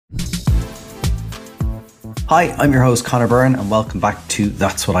Hi, I'm your host Conor Byrne and welcome back to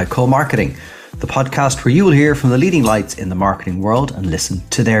That's What I Call Marketing, the podcast where you will hear from the leading lights in the marketing world and listen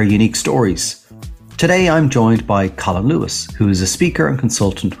to their unique stories. Today I'm joined by Colin Lewis, who is a speaker and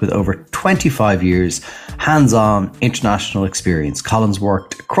consultant with over 25 years hands-on international experience. Colin's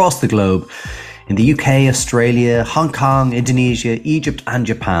worked across the globe in the UK, Australia, Hong Kong, Indonesia, Egypt and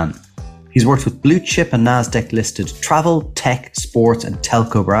Japan. He's worked with blue chip and NASDAQ listed travel, tech, sports and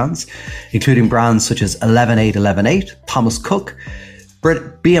telco brands, including brands such as 11818, Thomas Cook,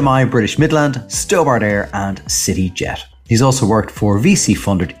 BMI British Midland, Stobart Air and CityJet. He's also worked for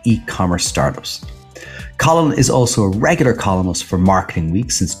VC-funded e-commerce startups. Colin is also a regular columnist for Marketing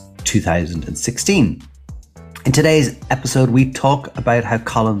Week since 2016. In today's episode, we talk about how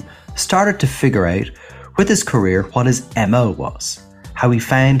Colin started to figure out with his career what his MO was, how he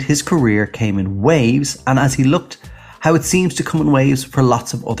found his career came in waves, and as he looked, how it seems to come in waves for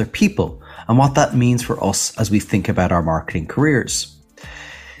lots of other people, and what that means for us as we think about our marketing careers.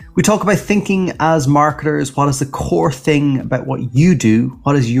 We talk about thinking as marketers, what is the core thing about what you do,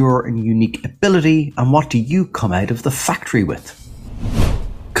 what is your unique ability, and what do you come out of the factory with?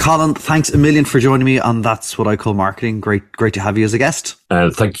 Colin, thanks a million for joining me on That's What I Call Marketing. Great to have you as a guest.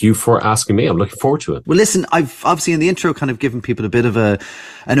 Thank you for asking me. I'm looking forward to it. Well, listen, I've obviously in the intro kind of given people a bit of an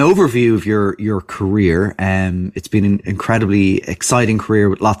overview of your career. It's been an incredibly exciting career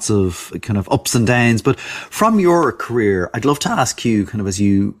with lots of kind of ups and downs. But from your career, I'd love to ask you kind of as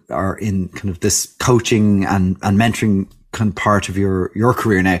you are in kind of this coaching and mentoring kind of part of your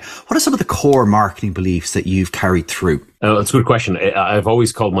career now, what are some of the core marketing beliefs that you've carried through? That's a good question. I've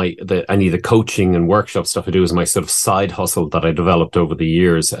always called any of the coaching and workshop stuff I do is my sort of side hustle that I developed over the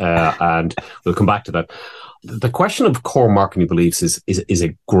years. And we'll come back to that. The question of core marketing beliefs is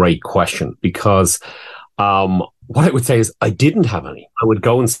a great question because, what I would say is I didn't have any. I would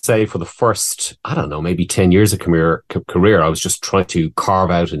go and say for the first, I don't know, maybe 10 years of career, I was just trying to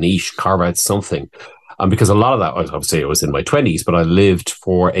carve out a niche, carve out something. Because a lot of that, obviously I was in my 20s, but I lived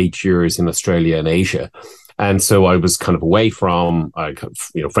for 8 years in Australia and Asia. And so I was kind of away from,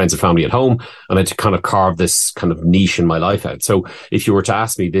 friends and family at home, and I had to kind of carve this kind of niche in my life out. So if you were to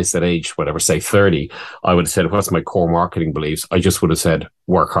ask me this at age, whatever, say 30, I would have said, what's my core marketing beliefs? I just would have said,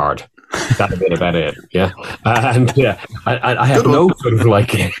 work hard. That'd have been about it. Yeah. And yeah, I have no sort of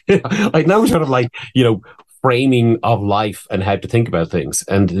like, I know sort of like, framing of life and how to think about things.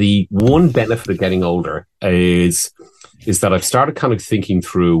 And the one benefit of getting older is that I've started kind of thinking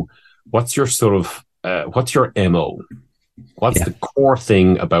through what's your MO? What's the core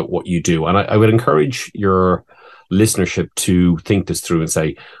thing about what you do? And I would encourage your listenership to think this through and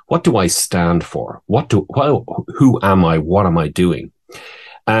say, what do I stand for? Who am I? What am I doing?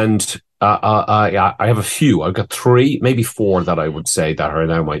 And I have a few. I've got 3, maybe 4 that I would say that are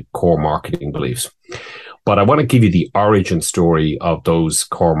now my core marketing beliefs. But I want to give you the origin story of those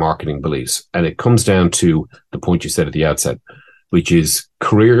core marketing beliefs. And it comes down to the point you said at the outset, which is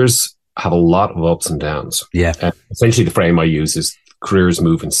careers have a lot of ups and downs. Yeah. And essentially the frame I use is careers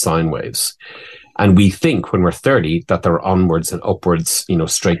move in sine waves. And we think when we're 30 that they're onwards and upwards,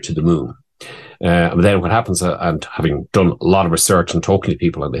 straight to the moon. But then what happens, and having done a lot of research and talking to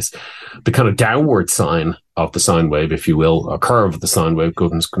people on this, the kind of downward sign of the sine wave, if you will, a curve of the sine wave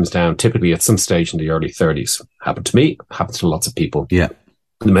comes down typically at some stage in the early 30s. Happened to me, happens to lots of people. Yeah.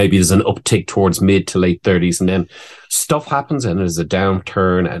 Maybe there's an uptick towards mid to late 30s, and then stuff happens and there's a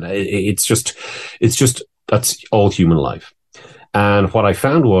downturn, and it's just that's all human life. And what I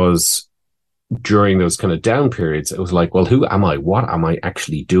found was during those kind of down periods, it was like, well, who am I? What am I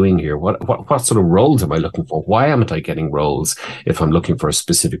actually doing here? What sort of roles am I looking for? Why aren't I getting roles if I'm looking for a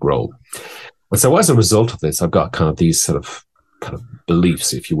specific role? And so as a result of this, I've got kind of these sort of kind of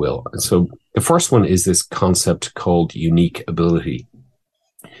beliefs, if you will. And so the first one is this concept called unique ability.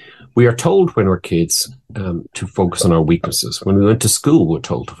 We are told when we're kids to focus on our weaknesses. When we went to school, we were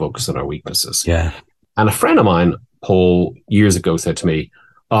told to focus on our weaknesses. Yeah. And a friend of mine, Paul, years ago said to me,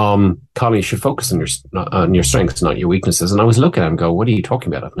 Colin, you should focus on your strengths, not your weaknesses. And I was looking at him and go, what are you talking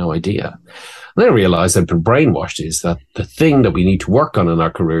about? I have no idea. And then I realized I've been brainwashed is that the thing that we need to work on in our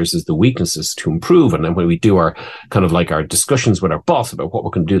careers is the weaknesses to improve. And then when we do our kind of like our discussions with our boss about what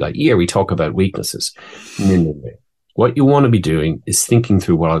we're going to do that year, we talk about weaknesses. No. What you want to be doing is thinking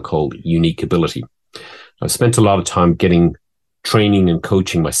through what I'll call unique ability. I've spent a lot of time getting training and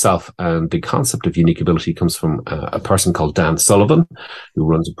coaching myself, and the concept of unique ability comes from a person called Dan Sullivan, who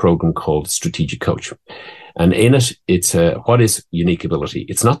runs a program called Strategic Coach. And in it, it's what is unique ability?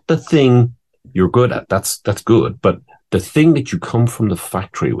 It's not the thing you're good at. That's good. But the thing that you come from the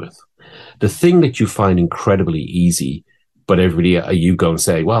factory with, the thing that you find incredibly easy, but everybody, you go and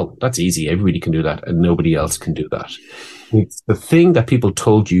say, well, that's easy. Everybody can do that, and nobody else can do that. It's the thing that people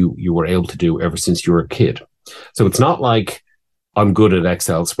told you were able to do ever since you were a kid. So it's not like I'm good at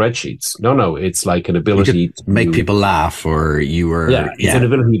Excel spreadsheets. No, it's like an ability to make people laugh, or it's an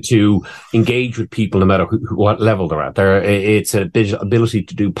ability to engage with people no matter what level they're at. It's an ability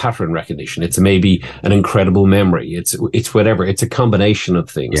to do pattern recognition. It's maybe an incredible memory. It's whatever. It's a combination of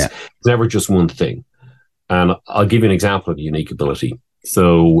things. Yeah. It's never just one thing. And I'll give you an example of a unique ability.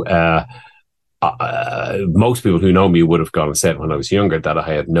 So, most people who know me would have gone and said when I was younger that I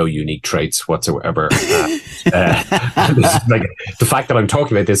had no unique traits whatsoever. Like, the fact that I'm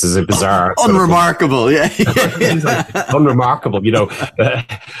talking about this is a bizarre, unremarkable, unremarkable.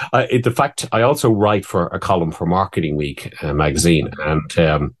 The fact I also write for a column for Marketing Week magazine, and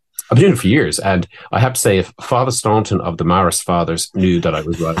I've been doing it for years. And I have to say, if Father Staunton of the Maris Fathers knew that I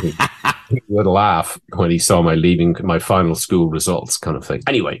was writing, he would laugh when he saw my final school results, kind of thing.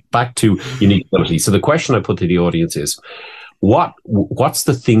 Anyway, back to unique ability. So the question I put to the audience is, what's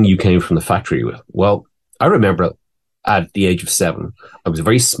the thing you came from the factory with? Well, I remember at the age of 7, I was a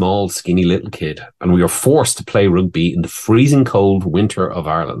very small, skinny little kid, and we were forced to play rugby in the freezing cold winter of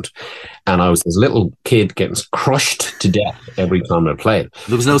Ireland. And I was this little kid getting crushed to death every time I played.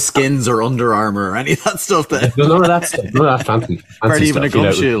 There was no skins or Under Armour or any of that stuff there. None of that stuff. None of that fancy Hardly even stuff, a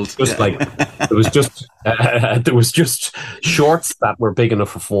gum shield. There was just shorts that were big enough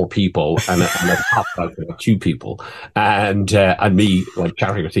for 4 people and a top that for 2 people, and me like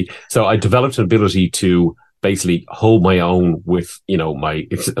carrying a tea. So I developed an ability to basically hold my own with, my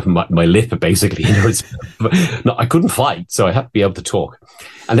lip, basically. No, I couldn't fight, so I had to be able to talk.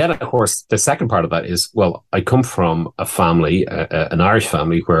 And then, of course, the second part of that is, well, I come from a family, an Irish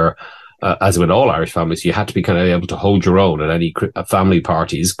family, where, as with all Irish families, you had to be kind of able to hold your own at any family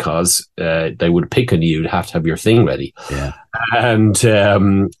parties, because they would pick on you. You'd have to have your thing ready. Yeah. And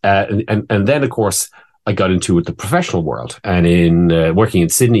then, of course, I got into the professional world, and in working in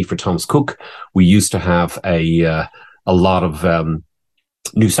Sydney for Thomas Cook, we used to have a lot of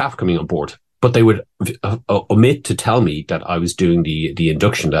new staff coming on board, but they would omit to tell me that I was doing the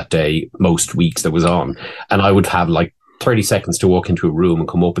induction that day. Most weeks that was on, and I would have like 30 seconds to walk into a room and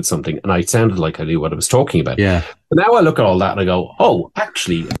come up with something, and I sounded like I knew what I was talking about. Yeah. But now I look at all that and I go, oh,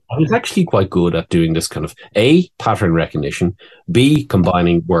 actually, I was actually quite good at doing this kind of A, pattern recognition, B,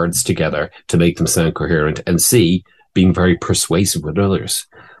 combining words together to make them sound coherent, and C, being very persuasive with others.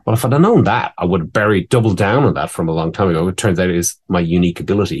 Well, if I'd have known that, I would have doubled down on that from a long time ago. It turns out it is my unique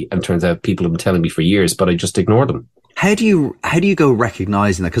ability, and turns out people have been telling me for years, but I just ignored them. How do you go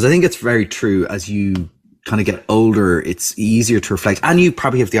recognizing that? Because I think it's very true. As you kind of get older, it's easier to reflect, and you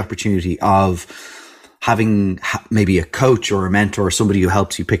probably have the opportunity of having maybe a coach or a mentor or somebody who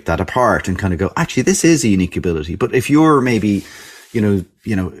helps you pick that apart and kind of go, actually, this is a unique ability. But if you're maybe,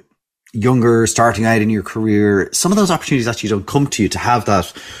 younger, starting out in your career, some of those opportunities actually don't come to you to have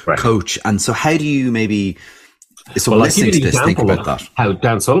that coach. And so how do you maybe, if someone listening to this, think about that? How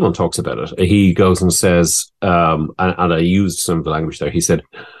Dan Sullivan talks about it. He goes and says, and I used some of the language there. He said,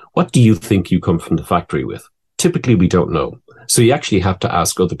 what do you think you come from the factory with? Typically, we don't know. So you actually have to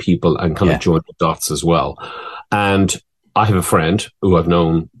ask other people and kind of join the dots as well. And I have a friend who I've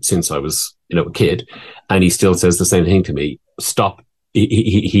known since I was, a kid, and he still says the same thing to me. Stop.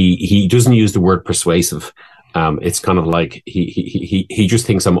 He doesn't use the word persuasive. It's kind of like he just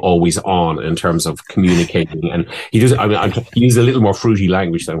thinks I'm always on in terms of communicating, and he doesn't. He uses a little more fruity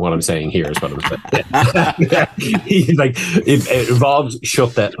language than what I'm saying here. Is what I'm saying. He's like, it involves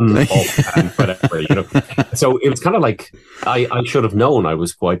shut that off and whatever, So it was kind of like I should have known I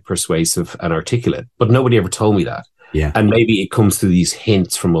was quite persuasive and articulate, but nobody ever told me that. Yeah, and maybe it comes through these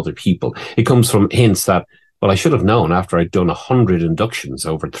hints from other people. It comes from hints that, well, I should have known after I'd done 100 inductions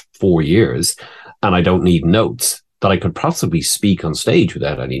over 4 years. And I don't need notes, that I could possibly speak on stage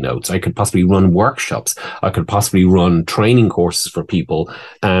without any notes. I could possibly run workshops. I could possibly run training courses for people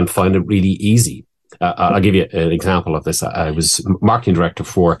and find it really easy. I'll give you an example of this. I was marketing director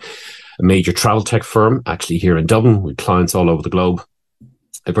for a major travel tech firm, actually here in Dublin, with clients all over the globe.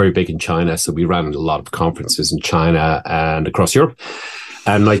 Very big in China. So we ran a lot of conferences in China and across Europe.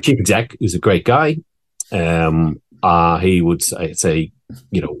 And my chief exec, who's a great guy, he would say,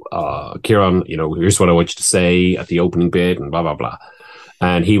 Kieran, here's what I want you to say at the opening bit and blah, blah, blah.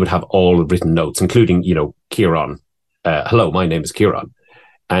 And he would have all the written notes, including, Kieran, hello, my name is Kieran.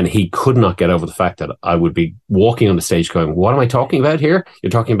 And he could not get over the fact that I would be walking on the stage going, what am I talking about here? You're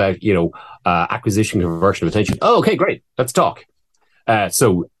talking about, acquisition, conversion of attention. Oh, okay, great. Let's talk.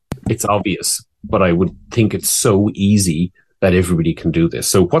 So it's obvious, but I would think it's so easy that everybody can do this.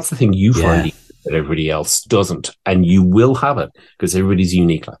 So what's the thing you find that everybody else doesn't. And you will have it because everybody's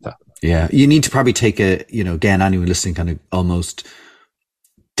unique like that. Yeah. You need to probably take again, anyone listening, kind of almost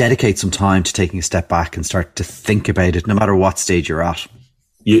dedicate some time to taking a step back and start to think about it, no matter what stage you're at.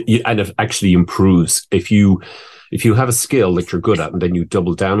 And it actually improves if you have a skill that you're good at and then you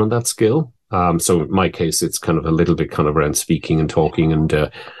double down on that skill. So in my case, it's kind of a little bit kind of around speaking and talking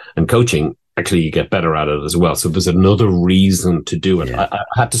and coaching. Actually, you get better at it as well. So there's another reason to do it. Yeah. I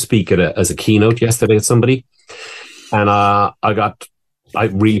had to speak as a keynote yesterday at somebody, and I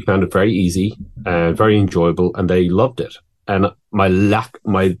really found it very easy and very enjoyable, and they loved it. And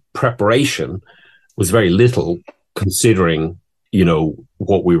my preparation was very little considering,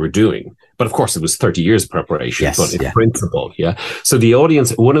 what we were doing. But of course, it was 30 years of preparation, yes, but in principle, yeah. So the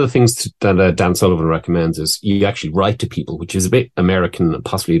audience, one of the things that Dan Sullivan recommends is you actually write to people, which is a bit American and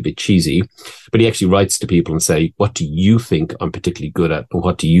possibly a bit cheesy, but he actually writes to people and say, what do you think I'm particularly good at? And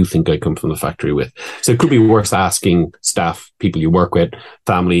what do you think I come from the factory with? So it could be worth asking staff, people you work with,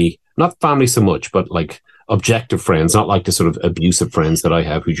 family, not family so much, but like objective friends, not like the sort of abusive friends that I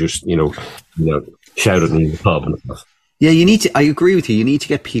have who just, shout at me in the pub and stuff. Yeah, I agree with you. You need to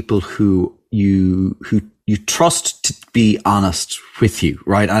get people who you trust to be honest with you,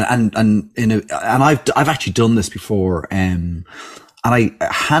 right? And I've actually done this before. And I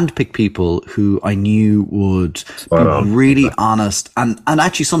handpicked people who I knew would be really honest. And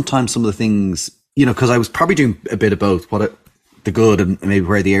actually sometimes some of the things, because I was probably doing a bit of both, the good and maybe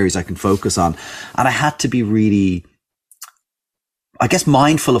where the areas I can focus on. And I had to be really, I guess,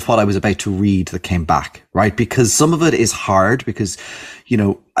 mindful of what I was about to read that came back, right? Because some of it is hard because,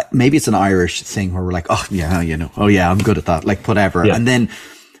 maybe it's an Irish thing where we're like, oh yeah, I'm good at that, like whatever. Yeah. And then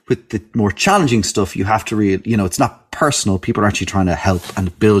with the more challenging stuff, you have to read, it's not personal. People are actually trying to help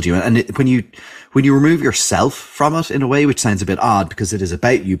and build you. And when you remove yourself from it in a way, which sounds a bit odd because it is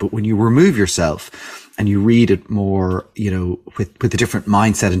about you, but when you remove yourself and you read it more, with a different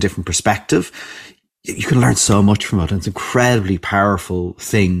mindset and different perspective, you can learn so much from it. And it's an incredibly powerful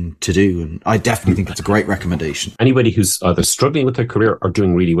thing to do. And I definitely think it's a great recommendation. Anybody who's either struggling with their career or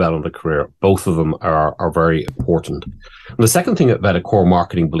doing really well in their career, both of them are very important. And the second thing about a core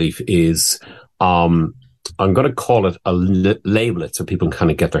marketing belief is, I'm going to call it label it so people can kind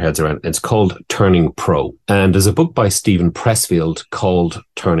of get their heads around it. It's called Turning Pro. And there's a book by Stephen Pressfield called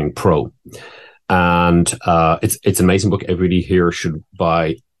Turning Pro. And it's an amazing book. Everybody here should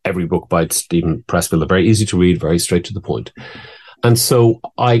buy every book by Stephen Pressfield. They're very easy to read, very straight to the point. And so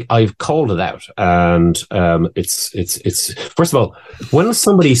I've called it out. And it's first of all, when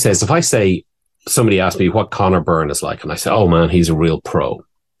somebody says, if I say, somebody asks me what Conor Byrne is like, and I say, oh man, he's a real pro.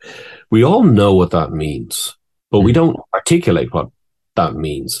 We all know what that means, but we don't articulate what that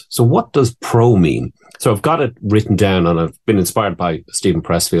means. So what does pro mean? So I've got it written down and I've been inspired by Stephen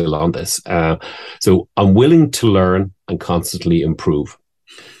Pressfield on this. So I'm willing to learn and constantly improve.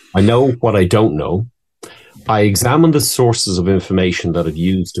 I know what I don't know. I examine the sources of information that I've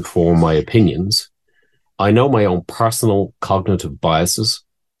used to form my opinions. I know my own personal cognitive biases.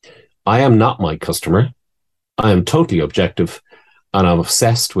 I am not my customer. I am totally objective, and I'm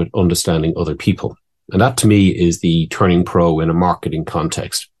obsessed with understanding other people. And that to me is the turning pro in a marketing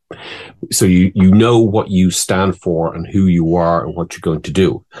context. So you know what you stand for and who you are and what you're going to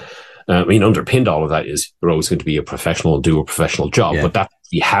do. Underpinned all of that is you're always going to be a professional and do a professional job, but that's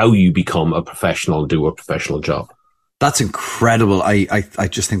how you become a professional and do a professional job. That's incredible. I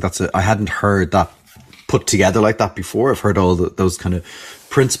just think I hadn't heard that put together like that before. I've heard all those kind of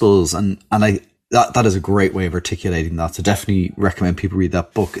principles and that is a great way of articulating that. So definitely recommend people read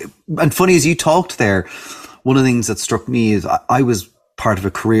that book. And funny, as you talked there, one of the things that struck me is I was part of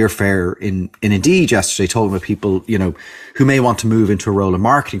a career fair in Indeed yesterday, talking about people, who may want to move into a role in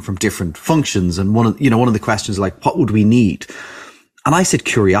marketing from different functions. And one of the questions like, what would we need? And I said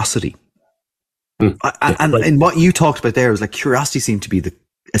curiosity. And what you talked about there was like curiosity seemed to be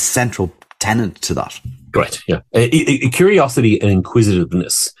a central tenet to that. Right. Yeah. Curiosity and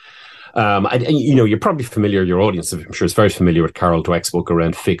inquisitiveness. You're probably familiar, your audience, I'm sure, is very familiar with Carol Dweck's book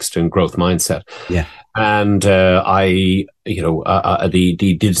around fixed and growth mindset. Yeah. And the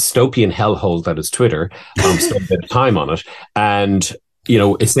dystopian hellhole that is Twitter, spent a bit of time on it. And,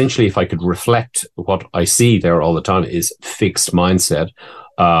 essentially, if I could reflect what I see there all the time is fixed mindset,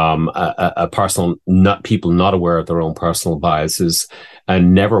 a personal, people not aware of their own personal biases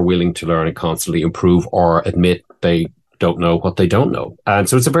and never willing to learn and constantly improve or admit they don't know what they don't know. And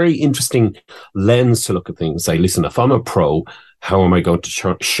so it's a very interesting lens to look at things. Say, listen, if I'm a pro, how am I going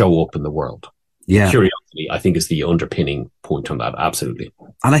to show up in the world? Yeah. Curiosity, I think, is the underpinning point on that. Absolutely.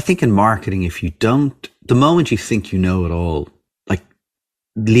 And I think in marketing, if you don't, the moment you think you know it all, like,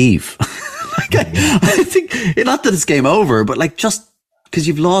 leave. I think, not that it's game over, but like just because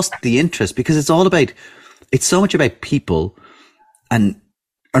you've lost the interest, because it's so much about people and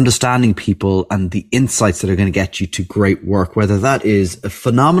understanding people and the insights that are going to get you to great work, whether that is a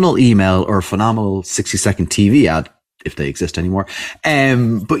phenomenal email or a phenomenal 60-second TV ad, if they exist anymore.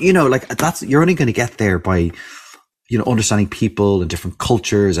 But you're only going to get there by, understanding people and different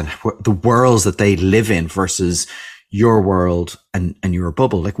cultures and the worlds that they live in versus your world and your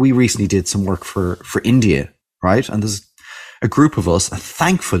bubble. Like we recently did some work for India, right? And there's a group of us, and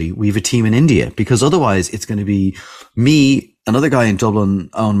thankfully we have a team in India, because otherwise it's going to be me, another guy in Dublin,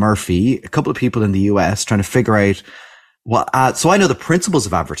 Owen Murphy, a couple of people in the US trying to figure out what ad. So I know the principles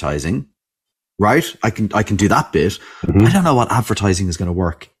of advertising, right? I can do that bit. Mm-hmm. I don't know what advertising is going to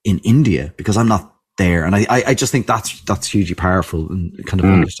work in India because I'm not there. And I just think that's hugely powerful and kind of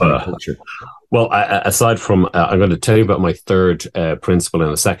understanding culture. Well, aside from, I'm going to tell you about my third principle in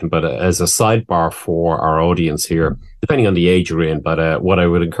a second, but as a sidebar for our audience here, depending on the age you're in, but what I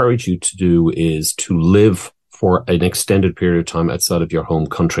would encourage you to do is to live for an extended period of time outside of your home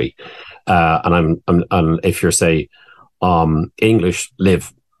country. And if you're, say, English,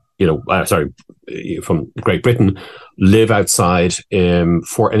 live, from Great Britain, live outside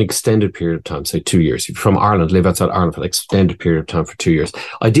for an extended period of time, say 2 years. If you're from Ireland, live outside Ireland for an extended period of time for 2 years.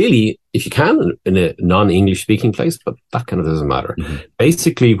 Ideally, if you can, in a non-English speaking place, but that kind of doesn't matter. Mm-hmm.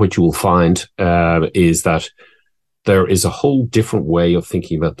 Basically, what you will find is that there is a whole different way of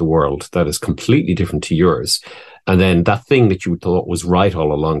thinking about the world that is completely different to yours. And then that thing that you thought was right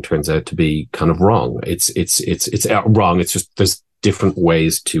all along turns out to be kind of wrong. It's wrong. It's just there's different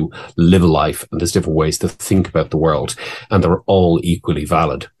ways to live a life and there's different ways to think about the world, and they're all equally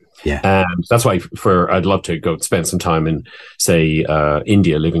valid. Yeah. And that's why I'd love to go spend some time in, say,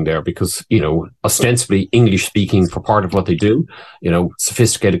 India, living there, because, ostensibly English speaking for part of what they do,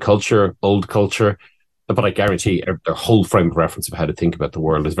 sophisticated culture, old culture. But I guarantee their whole frame of reference of how to think about the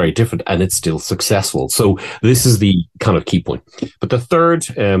world is very different, and it's still successful. So this is the kind of key point. But the third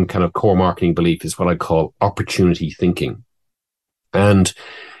kind of core marketing belief is what I call opportunity thinking. And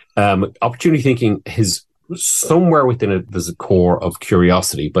opportunity thinking is somewhere within it, there's a core of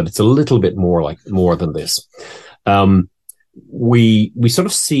curiosity, but it's a little bit more than this. We sort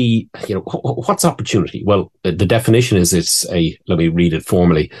of see, what's opportunity? Well, the definition is let me read it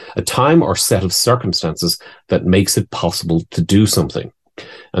formally, a time or set of circumstances that makes it possible to do something.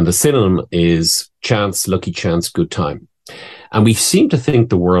 And the synonym is chance, lucky chance, good time. And we seem to think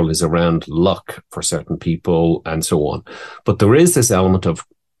the world is around luck for certain people and so on. But there is this element of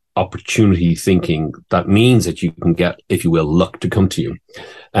opportunity thinking that means that you can get, if you will, luck to come to you.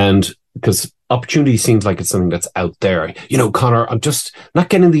 And because opportunity seems like it's something that's out there. Connor, I'm just not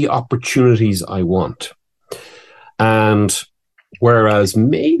getting the opportunities I want. And whereas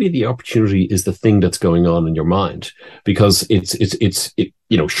maybe the opportunity is the thing that's going on in your mind, because it's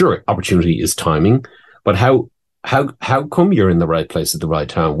sure, opportunity is timing, but how come you're in the right place at the right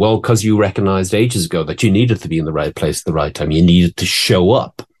time? Well, because you recognized ages ago that you needed to be in the right place at the right time. You needed to show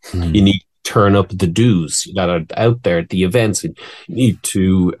up. Mm. You need to turn up the dues that are out there at the events, and you need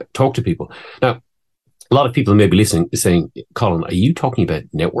to talk to people. Now, a lot of people may be listening saying, Colin, are you talking about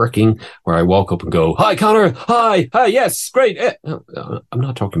networking where I walk up and go, hi, Connor, hi, yes, great. No, I'm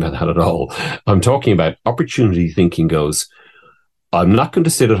not talking about that at all. I'm talking about opportunity thinking goes, I'm not going to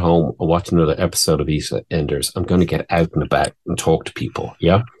sit at home and watch another episode of EastEnders. I'm going to get out and about and talk to people.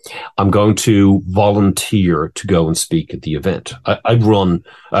 Yeah. I'm going to volunteer to go and speak at the event. I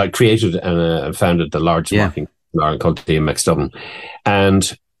created and founded the largest marketing called DMX Dublin.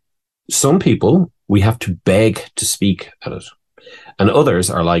 And some people, we have to beg to speak at it. And others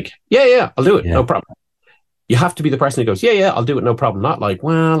are like, yeah, I'll do it. Yeah. No problem. You have to be the person who goes, yeah, I'll do it. No problem. Not like,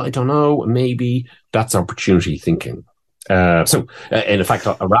 well, I don't know. Maybe. That's opportunity thinking. So in fact,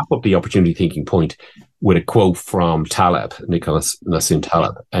 I'll wrap up the opportunity thinking point with a quote from Taleb, Nicholas Nassim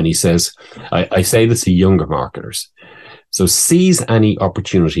Taleb. And he says, I say this to younger marketers. So seize any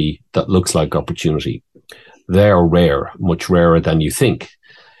opportunity that looks like opportunity. They're rare, much rarer than you think.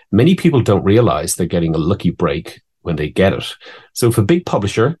 Many people don't realize they're getting a lucky break when they get it. So if a big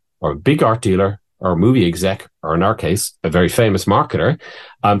publisher or a big art dealer or a movie exec, or in our case, a very famous marketer,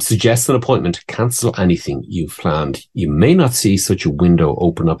 suggests an appointment, cancel anything you've planned. You may not see such a window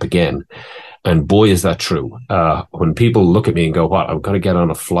open up again. And boy, is that true. When people look at me and go, what, I'm going to get on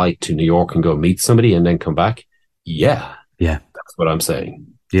a flight to New York and go meet somebody and then come back? Yeah. That's what I'm saying.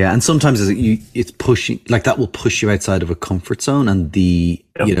 Yeah. And sometimes it's pushing, like that will push you outside of a comfort zone. And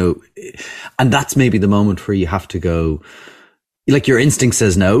and that's maybe the moment where you have to go, like your instinct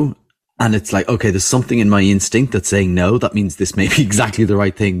says no. And it's like, okay, there's something in my instinct that's saying no. That means this may be exactly the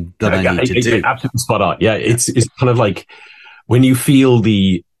right thing that I need to do. Absolutely spot on. Yeah, it's kind of like when you feel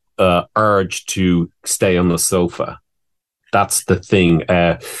the urge to stay on the sofa. That's the thing.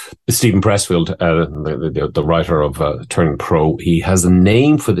 Stephen Pressfield, the writer of Turning Pro, he has a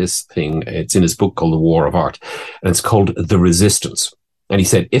name for this thing. It's in his book called The War of Art, and it's called The Resistance. And he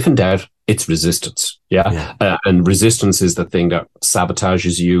said, if in doubt, it's resistance. Yeah. And resistance is the thing that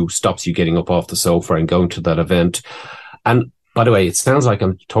sabotages you, stops you getting up off the sofa and going to that event. And by the way, it sounds like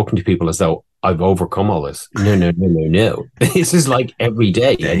I'm talking to people as though I've overcome all this. No. This is like every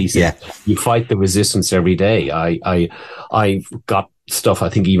day. And he said, you fight the resistance every day. I've got stuff, I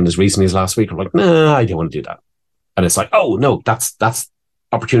think even as recently as last week, I'm like, no, I don't want to do that. And it's like, oh no, that's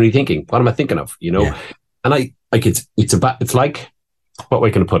opportunity thinking. What am I thinking of? You know? Yeah. And it's like, what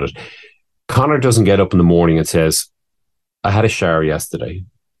way can I put it? Connor doesn't get up in the morning and says, I had a shower yesterday,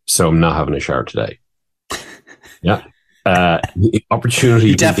 so I'm not having a shower today. Yeah. Opportunity.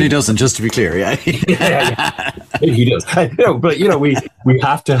 He definitely doesn't, just to be clear. Yeah. Yeah. He does. No, but we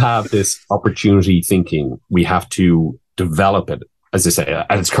have to have this opportunity thinking. We have to develop it, as I say,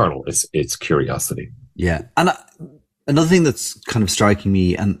 at its kernel. It's curiosity. Yeah. And another thing that's kind of striking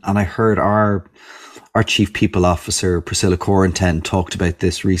me, and I heard our chief people officer, Priscilla Corentin, talked about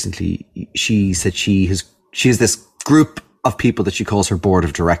this recently. She said she has this group of people that she calls her board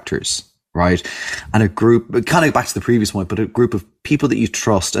of directors, right? And a group, kind of back to the previous one, but a group of people that you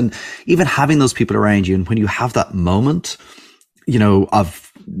trust, and even having those people around you. And when you have that moment,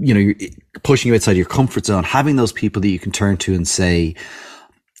 of, pushing you outside your comfort zone, having those people that you can turn to and say,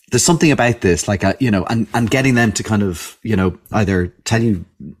 there's something about this, like, and getting them to kind of, either tell you,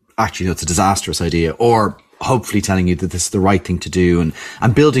 actually, it's a disastrous idea, or hopefully telling you that this is the right thing to do,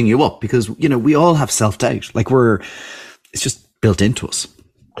 and building you up, because, we all have self-doubt. Like it's just built into us.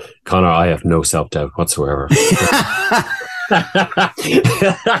 Connor, I have no self-doubt whatsoever.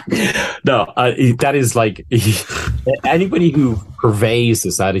 No, that is like anybody who purveys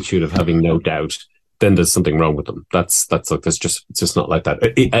this attitude of having no doubt, then there's something wrong with them. That's like, it's just not like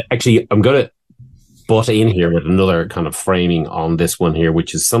that. Actually, I'm going to butt in here with another kind of framing on this one here,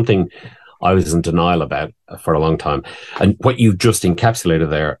 which is something I was in denial about for a long time. And what you just encapsulated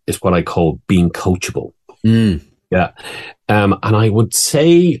there is what I call being coachable. Yeah. And I would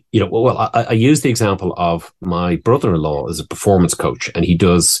say, I use the example of my brother-in-law as a performance coach, and he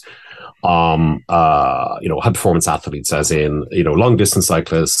does, high performance athletes, as in, long distance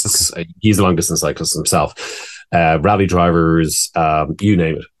cyclists. Okay. He's a long distance cyclist himself, rally drivers, you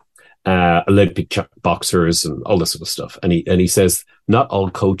name it. Olympic boxers and all this sort of stuff. And he says, not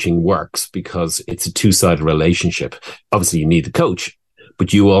all coaching works because it's a two-sided relationship. Obviously you need the coach,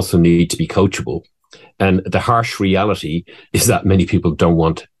 but you also need to be coachable. And the harsh reality is that many people don't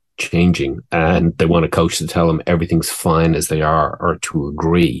want changing, and they want a coach to tell them everything's fine as they are, or to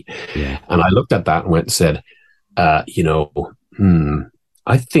agree. Yeah. And I looked at that and went and said, I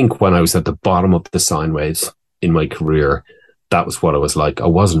think when I was at the bottom of the sine waves in my career, that was what I was like. I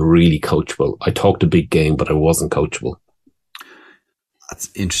wasn't really coachable. I talked a big game, but I wasn't coachable. That's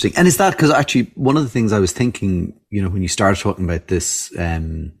interesting. And is that because actually one of the things I was thinking, when you started talking about this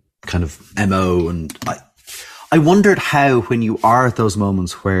kind of MO, and I wondered how, when you are at those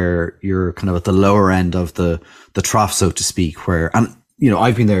moments where you're kind of at the lower end of the trough, so to speak, where, and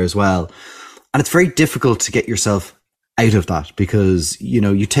I've been there as well, and it's very difficult to get yourself out of that, because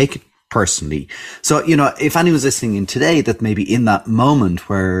you take it personally. So, if anyone's listening in today that maybe in that moment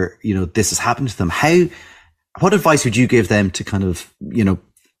where, this has happened to them, what advice would you give them to kind of,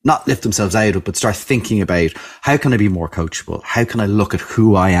 not lift themselves out of, but start thinking about, how can I be more coachable? How can I look at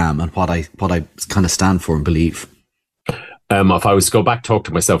who I am and what I kind of stand for and believe? If I was to go back, talk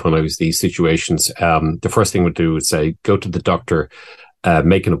to myself when I was in these situations, the first thing I would do is say, go to the doctor,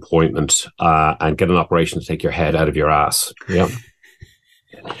 make an appointment, and get an operation to take your head out of your ass. Yeah.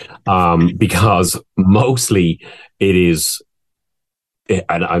 Because mostly it is,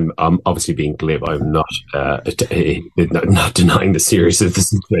 and I'm obviously being glib. I'm not denying the seriousness of the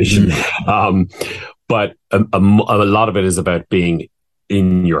situation. But a lot of it is about being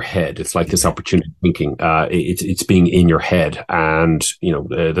in your head. It's like this opportunity thinking. It's being in your head, and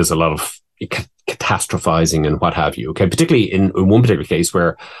there's a lot of catastrophizing and what have you. Okay, particularly in one particular case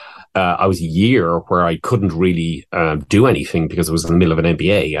where I was a year where I couldn't really do anything because I was in the middle of an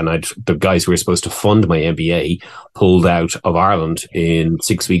MBA, and the guys who were supposed to fund my MBA pulled out of Ireland in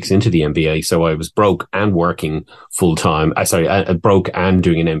 6 weeks into the MBA. So I was broke and working full time. Broke and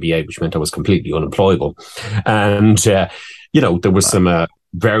doing an MBA, which meant I was completely unemployable. And, there was some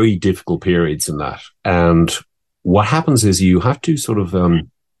very difficult periods in that. And what happens is you have to sort of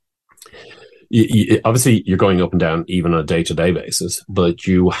obviously you're going up and down even on a day-to-day basis, but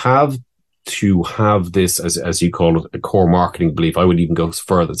you have to have this, as you call it, a core marketing belief. I would even go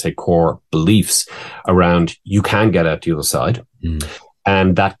further and say core beliefs around you can get out the other side,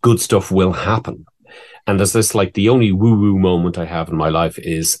 and that good stuff will happen. And there's this, like, the only woo-woo moment I have in my life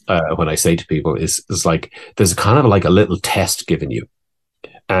is when I say to people is like, there's kind of like a little test given you.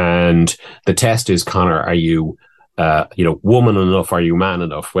 And the test is, Connor, are you, woman enough? Are you man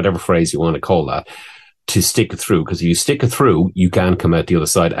enough? Whatever phrase you want to call that, to stick it through. Because if you stick it through, you can come out the other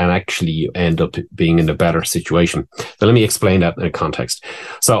side and actually you end up being in a better situation. So let me explain that in a context.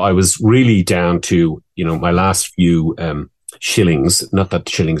 So I was really down to, my last few shillings, not that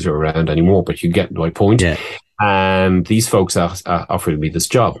shillings are around anymore, but you get my point. Yeah. And these folks offered me this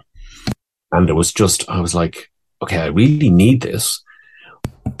job. And I was like, okay, I really need this.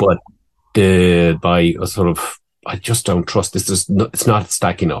 But I just don't trust this. It's not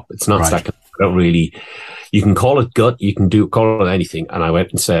stacking up. It's not stacking up. I don't really, you can call it gut, you can call it anything. And I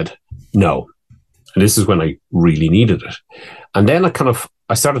went and said, no. And this is when I really needed it. And then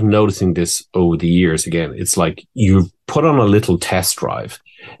I started noticing this over the years again. It's like you put on a little test drive.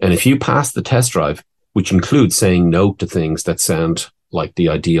 And if you pass the test drive, which includes saying no to things that sound like the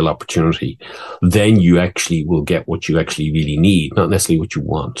ideal opportunity, then you actually will get what you actually really need, not necessarily what you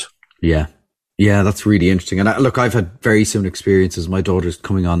want. Yeah. Yeah, that's really interesting. And I've had very similar experiences. My daughter's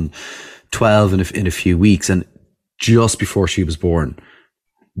coming on 12 in a few weeks. And just before she was born,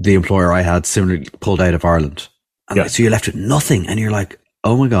 the employer I had similarly pulled out of Ireland. And so you're left with nothing. And you're like,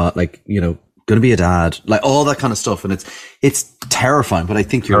 oh my God, like, going to be a dad, like all that kind of stuff. And it's terrifying, but I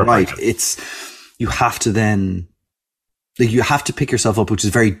think you're right. You have to then, like, you have to pick yourself up, which is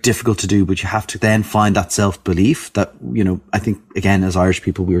very difficult to do, but you have to then find that self-belief that, I think, again, as Irish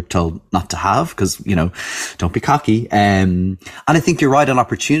people, we were told not to have, because, don't be cocky. And I think you're right on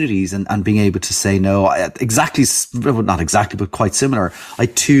opportunities and being able to say no. Not exactly, but quite similar. I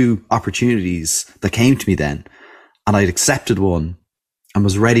had 2 opportunities that came to me then, and I'd accepted one and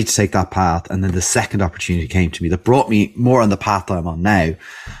was ready to take that path. And then the second opportunity came to me that brought me more on the path that I'm on now.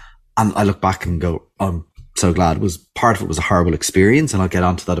 And I look back and go, I'm so glad. Part of it was a horrible experience. And I'll get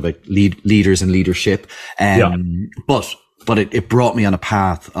onto that about leaders and leadership. But it brought me on a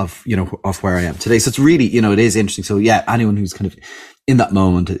path of, of where I am today. So it's really, it is interesting. So yeah, anyone who's kind of in that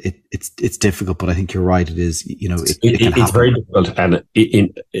moment, it's difficult, but I think you're right. It is, it's very difficult. And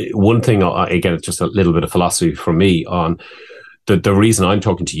one thing, again, it's just a little bit of philosophy from me on the reason I'm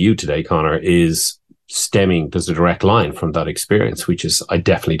talking to you today, Connor, is there's a direct line from that experience, which is I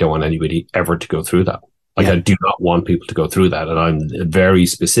definitely don't want anybody ever to go through that. I do not want people to go through that. And I'm very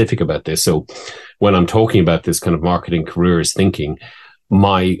specific about this. So when I'm talking about this kind of marketing careers thinking,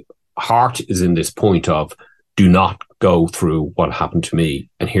 my heart is in this point of do not go through what happened to me.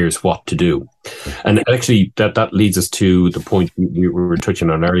 And here's what to do. And actually that leads us to the point we were touching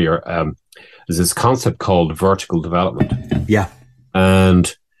on earlier. There's this concept called vertical development. Yeah.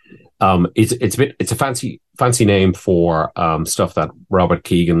 And it's a fancy name for stuff that Robert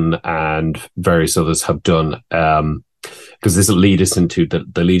Keegan and various others have done. Because this will lead us into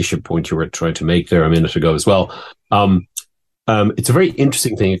the leadership point you were trying to make there a minute ago as well. It's a very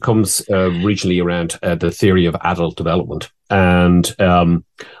interesting thing. It comes regionally around the theory of adult development, and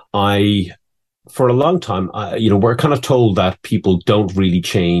for a long time, we're kind of told that people don't really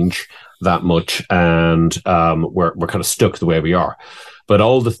change that much, and we're kind of stuck the way we are. But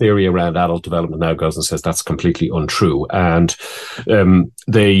all the theory around adult development now goes and says that's completely untrue. And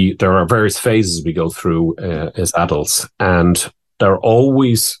there are various phases we go through as adults, and they're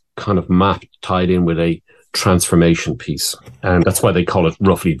always kind of tied in with a transformation piece. And that's why they call it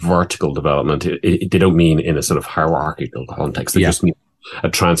roughly vertical development. They don't mean in a sort of hierarchical context. They just mean a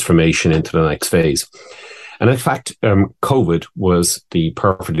transformation into the next phase. And in fact, COVID was the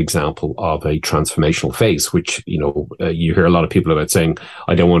perfect example of a transformational phase, which, you hear a lot of people about saying,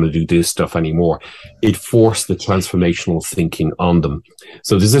 I don't want to do this stuff anymore. It forced the transformational thinking on them.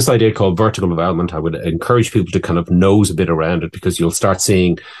 So there's this idea called vertical development. I would encourage people to kind of nose a bit around it, because you'll start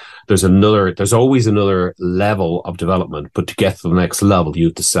seeing there's always another level of development, but to get to the next level, you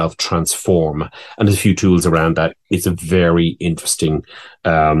have to self-transform. And there's a few tools around that. It's a very interesting,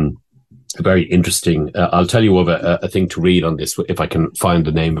 I'll tell you of a thing to read on this if I can find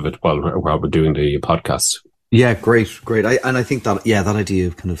the name of it while we're doing the podcast. Yeah, great. I think that idea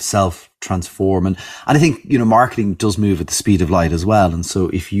of kind of self-transform, and I think, marketing does move at the speed of light as well. And so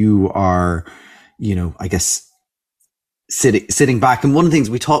if you are, I guess, sitting back, and one of the things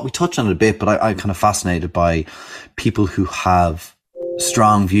we touched on it a bit, but I'm kind of fascinated by people who have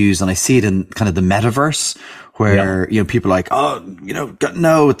strong views, and I see it in kind of the metaverse where, people are like, oh,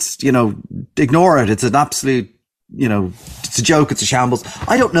 no, it's, ignore it. It's an absolute, it's a joke. It's a shambles.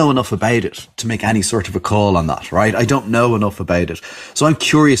 I don't know enough about it to make any sort of a call on that, right? I don't know enough about it. So I'm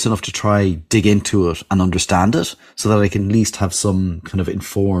curious enough to try dig into it and understand it so that I can at least have some kind of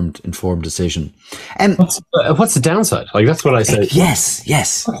informed decision. And what's the downside? Like, that's what I say. Yes.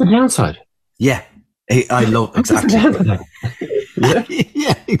 What's the downside? Yeah. I love exactly.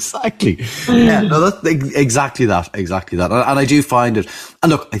 Yeah, exactly. Yeah, no, that's exactly that. And I do find it.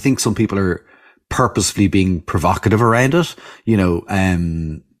 And look, I think some people are purposefully being provocative around it.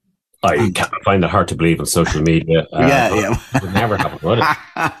 I find it hard to believe on social media. Yeah. It would never happen, would it?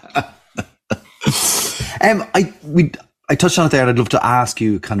 I touched on it there, and I'd love to ask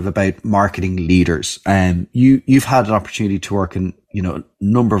you kind of about marketing leaders. You've had an opportunity to work in, a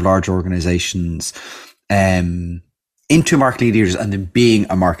number of large organizations, into marketing leaders and then being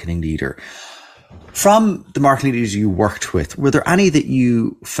a marketing leader. From the marketing leaders you worked with, were there any that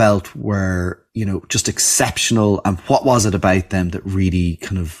you felt were, just exceptional? And what was it about them that really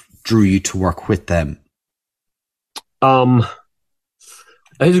kind of drew you to work with them? That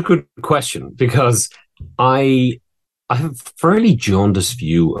is a good question, because I have a fairly jaundiced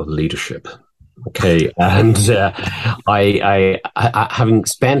view of leadership. Okay. And I having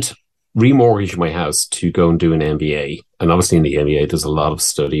remortgaged my house to go and do an MBA. And obviously in the MBA, there's a lot of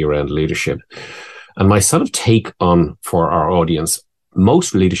study around leadership. And my sort of take on, for our audience,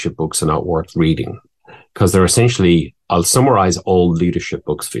 most leadership books are not worth reading, because they're essentially, I'll summarize all leadership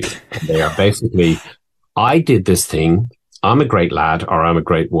books for you. And they are basically, I did this thing, I'm a great lad, or I'm a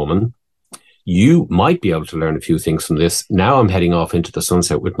great woman. You might be able to learn a few things from this. Now I'm heading off into the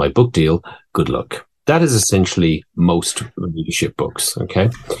sunset with my book deal. Good luck. That is essentially most leadership books. Okay.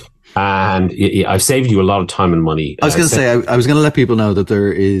 And I've saved you a lot of time and money. I was going to say, I was going to let people know that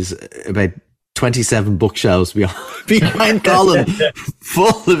there is about 27 bookshelves behind Colin, full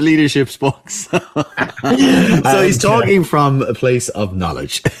of leadership books. So he's talking from a place of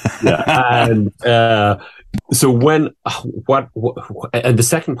knowledge. Yeah. And so and the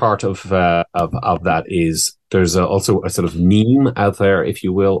second part of that is there's also a sort of meme out there, if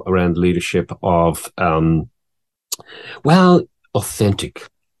you will, around leadership of, authentic.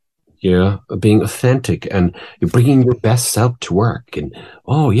 Yeah, being authentic, and you're bringing your best self to work. And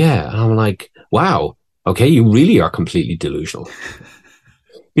and I'm like, wow, okay, you really are completely delusional.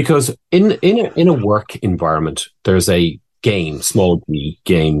 Because in a work environment, there's a game, small g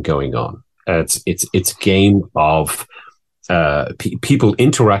game going on. It's a game of people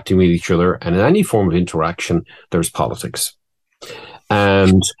interacting with each other, and in any form of interaction, there's politics.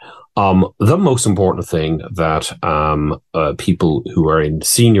 And the most important thing that people who are in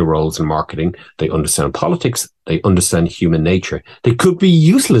senior roles in marketing, they understand politics, they understand human nature. They could be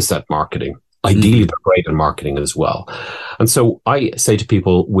useless at marketing. Ideally, they're great at marketing as well. And so I say to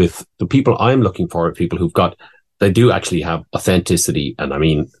people, with the people I'm looking for, are people they do actually have authenticity. And I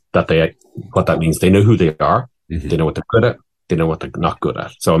mean what that means, they know who they are, they know what they're good at, they know what they're not good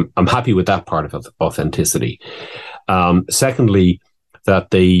at. So I'm happy with that part of authenticity. Secondly,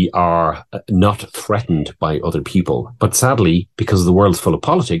 that they are not threatened by other people. But sadly, because the world's full of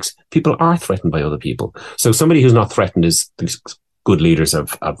politics, people are threatened by other people. So somebody who's not threatened is these good leaders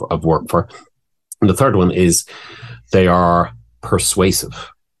I've worked for. And the third one is they are persuasive.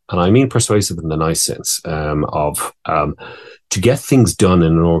 And I mean persuasive in the nice sense of to get things done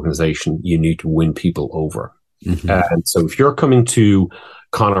in an organization, you need to win people over. And so if you're coming to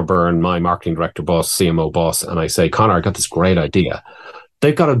Conor Byrne, my marketing director boss, CMO boss, and I say, Conor, I got this great idea,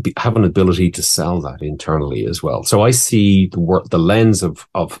 they've got to have an ability to sell that internally as well. So I see the lens of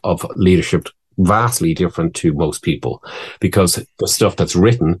leadership vastly different to most people, because the stuff that's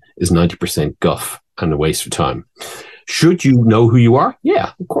written is 90% guff and a waste of time. Should you know who you are?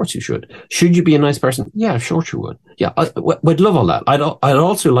 Yeah, of course you should. Should you be a nice person? Yeah, sure you would. Yeah, I'd love all that. I'd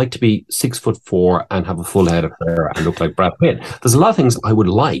also like to be 6'4" and have a full head of hair and look like Brad Pitt. There's a lot of things I would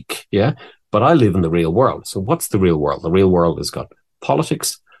like, yeah, but I live in the real world. So what's the real world? The real world has got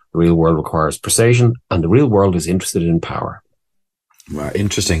politics. The real world requires persuasion, and the real world is interested in power. Wow,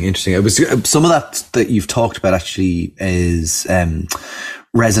 interesting. It was some of that you've talked about actually is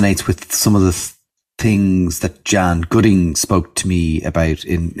resonates with some of the things that Jan Gooding spoke to me about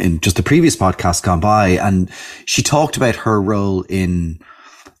in just the previous podcast gone by, and she talked about her role in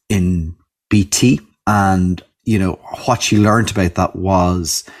BT, and what she learned about that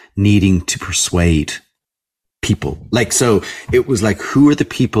was needing to persuade people. Like, so it was like, who are the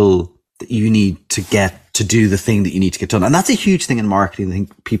people that you need to get to do the thing that you need to get done? And that's a huge thing in marketing. I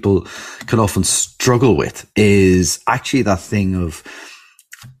think people can often struggle with, is actually that thing of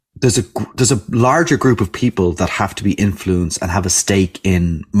there's a larger group of people that have to be influenced and have a stake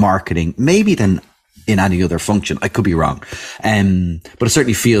in marketing, maybe than in any other function. I could be wrong. But it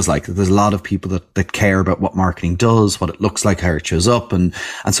certainly feels like there's a lot of people that care about what marketing does, what it looks like, how it shows up. And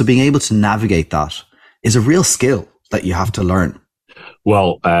so being able to navigate that is a real skill that you have to learn.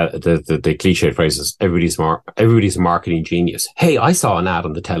 Well, the cliche phrase is everybody's a marketing genius. Hey, I saw an ad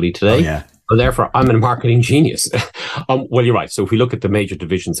on the telly today. Oh, yeah. And therefore, I'm a marketing genius. Well, you're right. So if we look at the major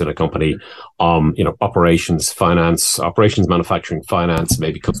divisions in a company, operations, finance, operations, manufacturing, finance,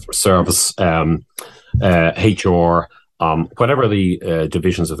 maybe customer service, HR, whatever the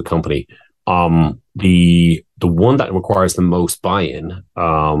divisions of the company, the one that requires the most buy-in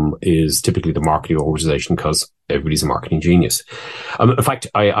is typically the marketing organization, because everybody's a marketing genius. In fact,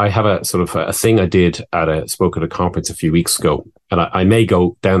 I have a sort of a thing I did spoke at a conference a few weeks ago, and I may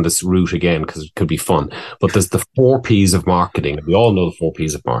go down this route again because it could be fun. But there's the 4 Ps of marketing. We all know the 4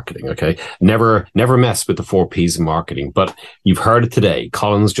 Ps of marketing. Okay, never mess with the 4 Ps of marketing. But you've heard it today.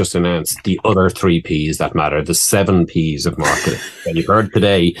 Colin's just announced the other 3 Ps that matter, the 7 Ps of marketing. And you've heard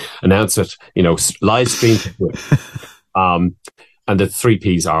today announce it. Live stream. And the 3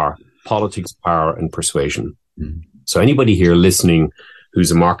 Ps are politics, power, and persuasion. Mm. So anybody here listening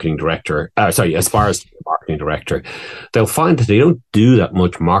who's a marketing director, aspires to be a marketing director, they'll find that they don't do that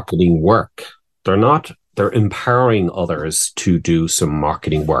much marketing work. They're empowering others to do some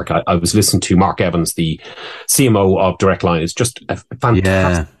marketing work. I was listening to Mark Evans, the CMO of Direct Line. Is just a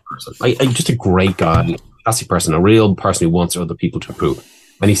fantastic person. Just a great guy, fantastic person, a real person who wants other people to improve.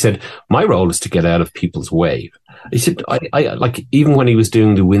 And he said, my role is to get out of people's way. He said, I like, even when he was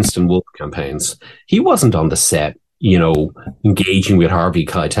doing the Winston Wolfe campaigns, he wasn't on the set, engaging with Harvey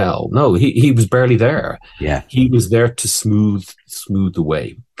Keitel. No, he was barely there. Yeah. He was there to smooth the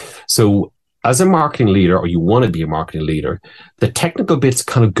way. So as a marketing leader, or you want to be a marketing leader, the technical bits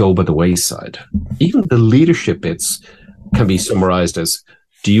kind of go by the wayside. Even the leadership bits can be summarized as,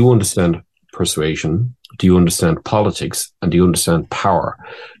 do you understand persuasion? Do you understand politics? And do you understand power?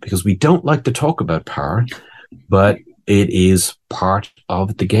 Because we don't like to talk about power, but it is part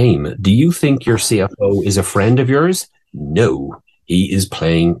of the game. Do you think your CFO is a friend of yours? No, he is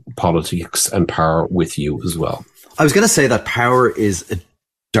playing politics and power with you as well. I was going to say that power is a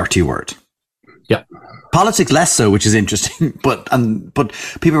dirty word. Yeah. Politics less so, which is interesting, but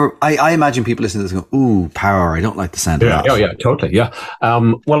people, I imagine people listening to this go, ooh, power, I don't like the sound of that. Yeah, totally, yeah.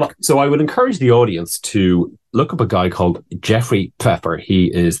 Well, so I would encourage the audience to look up a guy called Jeffrey Pfeffer.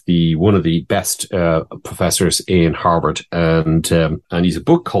 He is one of the best professors in Harvard, and he's a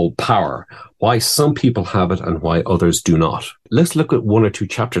book called Power: Why Some People Have It and Why Others Do Not. Let's look at 1 or 2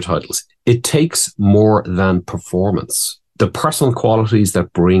 chapter titles. It takes more than performance. The personal qualities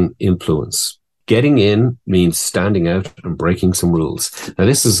that bring influence. Getting in means standing out and breaking some rules. Now,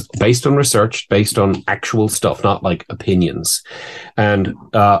 this is based on research, based on actual stuff, not like opinions. And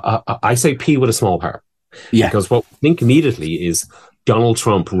I say P with a small power. Yeah. Because what we think immediately is Donald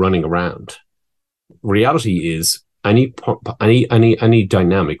Trump running around. Reality is any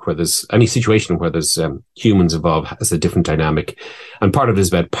dynamic where there's any situation where there's humans involved has a different dynamic. And part of it is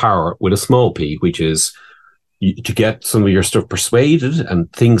about power with a small p, which is to get some of your stuff persuaded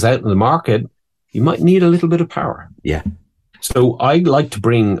and things out in the market. You might need a little bit of power. Yeah. So I like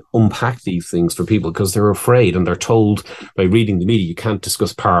to unpack these things for people because they're afraid and they're told by reading the media you can't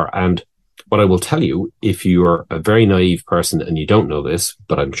discuss power. And what I will tell you, if you're a very naive person and you don't know this,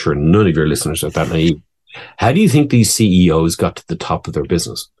 but I'm sure none of your listeners are that naive, how do you think these CEOs got to the top of their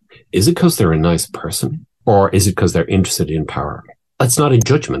business? Is it because they're a nice person, or is it because they're interested in power? That's not a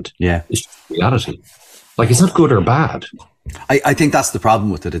judgment. Yeah. It's just reality. Like, it's not good or bad. I think that's the problem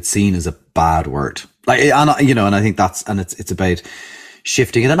with it. It's seen as a bad word. And I think it's about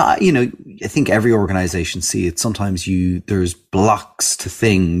shifting it. And I think every organization see it. Sometimes there's blocks to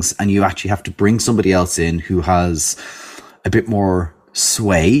things and you actually have to bring somebody else in who has a bit more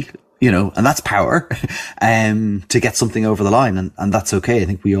sway, and that's power, to get something over the line. And that's okay. I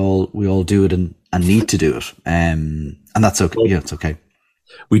think we all do it and need to do it. And that's okay. Yeah, it's okay.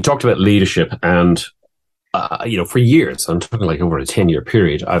 We talked about leadership and, for years, I'm talking like over a 10-year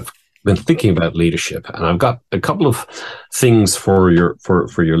period, I've been thinking about leadership, and I've got a couple of things for your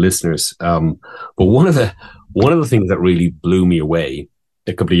listeners. But one of the things that really blew me away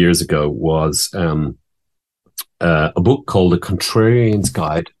a couple of years ago was a book called The Contrarian's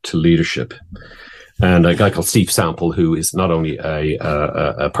Guide to Leadership. And a guy called Steve Sample, who is not only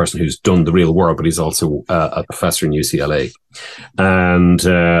a person who's done the real world, but he's also a professor in UCLA.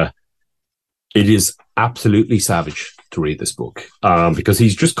 And it is absolutely savage. to read this book because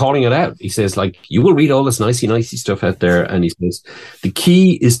he's just calling it out. He says, like, you will read all this nicey stuff out there. And he says, the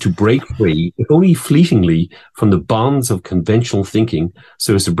key is to break free, if only fleetingly, from the bonds of conventional thinking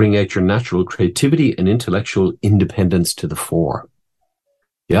so as to bring out your natural creativity and intellectual independence to the fore.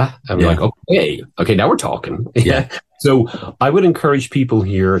 Yeah. And we're like, okay, now we're talking. Yeah. So I would encourage people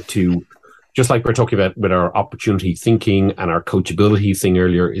here to, just like we're talking about with our opportunity thinking and our coachability thing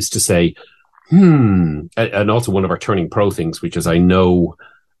earlier, is to say, and also one of our Turning Pro things, which is I know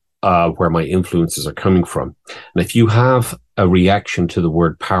where my influences are coming from. And if you have a reaction to the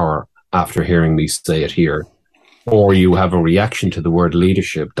word power after hearing me say it here, or you have a reaction to the word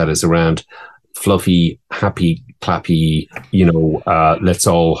leadership that is around fluffy, happy, clappy, let's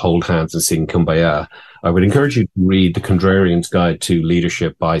all hold hands and sing Kumbaya, I would encourage you to read The Contrarian's Guide to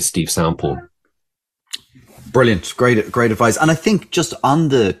Leadership by Steve Sample. Brilliant. Great advice. And I think just on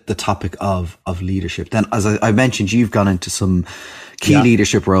the topic of leadership, then, as I mentioned, you've gone into some key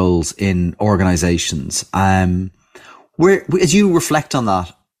leadership roles in organizations. Where, as you reflect on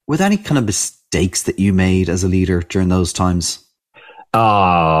that, were there any kind of mistakes that you made as a leader during those times?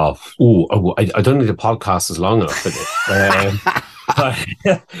 I don't need a podcast as long enough for this.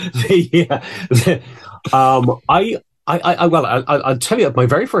 I'll tell you, my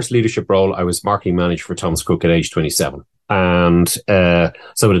very first leadership role, I was marketing manager for Thomas Cook at age 27. And so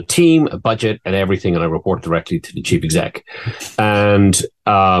with a team, a budget and everything, and I report directly to the chief exec. And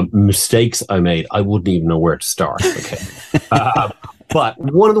mistakes I made, I wouldn't even know where to start. Okay. But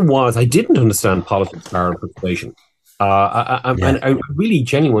one of them was I didn't understand politics, power, and persuasion. And I really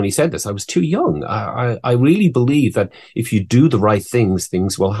genuinely said this. I was too young. I really believe that if you do the right things,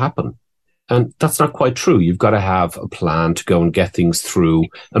 things will happen. And that's not quite true. You've got to have a plan to go and get things through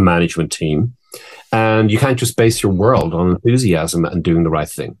a management team. And you can't just base your world on enthusiasm and doing the right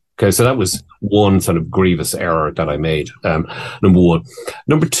thing. Okay, so that was one sort of grievous error that I made, number one.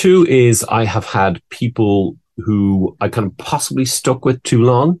 Number two is I have had people who I kind of possibly stuck with too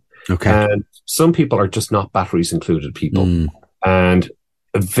long. Okay. And some people are just not batteries included people. And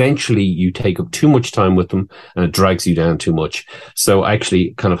eventually you take up too much time with them and it drags you down too much. So I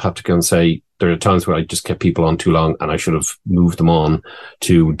actually kind of have to go and say there are times where I just kept people on too long and I should have moved them on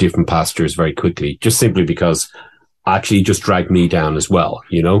to different pastures very quickly, just simply because actually just dragged me down as well,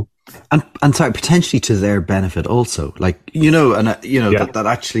 And sorry, potentially to their benefit also, that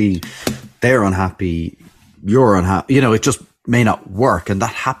actually they're unhappy, you're unhappy, it just may not work. And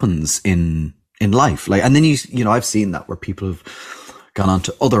that happens in life. And then I've seen that where people have gone on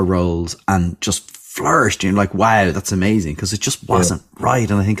to other roles and just flourished. And you're like, wow, that's amazing, because it just wasn't right.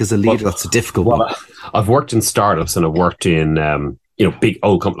 And I think as a leader, that's a difficult one. I've worked in startups and I've worked in, big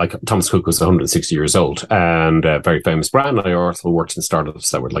old companies. Like Thomas Cook was 160 years old and a very famous brand. I also worked in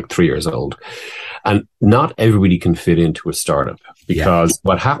startups that were like 3 years old. And not everybody can fit into a startup, because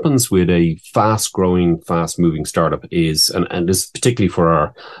what happens with a fast growing, fast moving startup is, and this is particularly for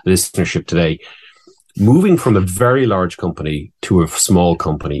our listenership today, moving from a very large company to a small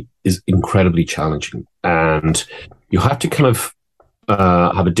company is incredibly challenging. And you have to kind of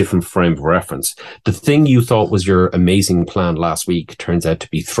have a different frame of reference. The thing you thought was your amazing plan last week turns out to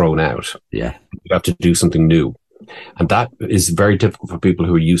be thrown out. Yeah. You have to do something new. And that is very difficult for people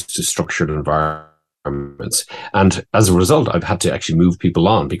who are used to structured environments. And as a result, I've had to actually move people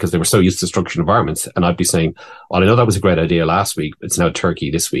on because they were so used to structured environments. And I'd be saying, well, I know that was a great idea last week, but it's now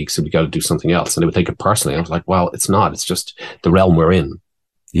Turkey this week, so we got to do something else. And they would take it personally. I was like, well, it's not. It's just the realm we're in.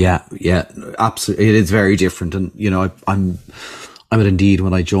 Yeah, absolutely. It is very different. And, I'm at Indeed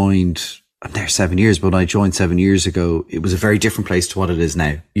when I joined. I'm there 7 years, but when I joined 7 years ago, it was a very different place to what it is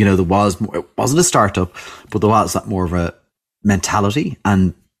now. There was more, it wasn't a startup, but there was that more of a mentality,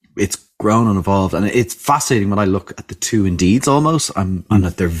 and it's grown and evolved. And it's fascinating when I look at the two Indeeds almost, and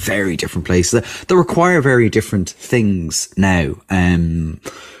that they're very different places. They require very different things now,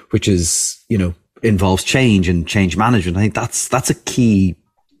 which is, involves change and change management. I think that's a key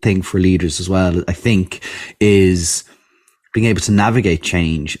thing for leaders as well, I think, is being able to navigate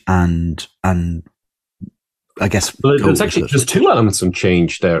change and I guess. Well, there's two elements of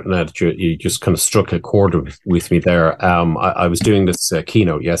change there now that you just kind of struck a chord with me there. I was doing this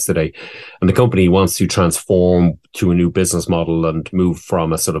keynote yesterday, and the company wants to transform to a new business model and move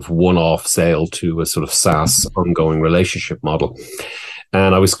from a sort of one-off sale to a sort of SaaS ongoing relationship model.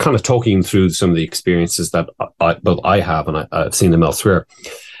 And I was kind of talking through some of the experiences that both I have and I've seen them elsewhere.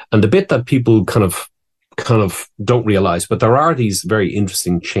 And the bit that people kind of kind of don't realize, but there are these very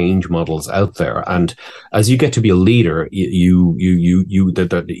interesting change models out there. And as you get to be a leader, you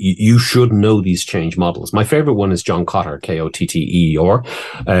should know these change models. My favorite one is John Kotter, Kotter,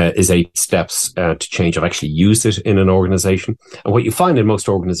 is 8 steps to change. I've actually used it in an organization. And what you find in most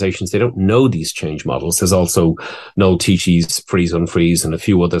organizations, they don't know these change models. There's also Noel Tichy's Freeze, Unfreeze, and a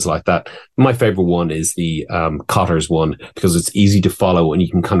few others like that. My favorite one is the Kotter's one, because it's easy to follow and you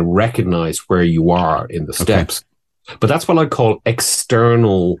can kind of recognize where you are in the steps. Okay. But that's what I call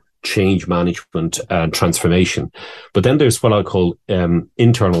external change management and transformation. But then there's what I call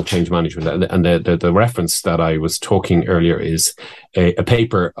internal change management. And the reference that I was talking earlier is a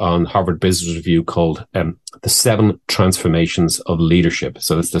paper on Harvard Business Review called The 7 Transformations of Leadership.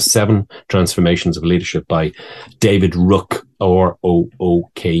 So it's the 7 Transformations of Leadership by David Rooke, Rooke.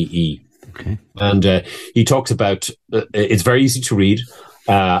 Okay. And he talks about, it's very easy to read.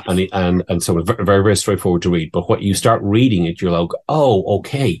 And so very, very straightforward to read. But what you start reading it, you're like, oh,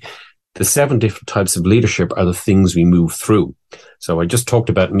 okay. The 7 different types of leadership are the things we move through. So I just talked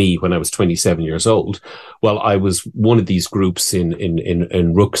about me when I was 27 years old. Well, I was one of these groups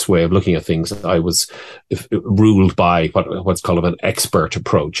in Rook's way of looking at things. I was ruled by what's called an expert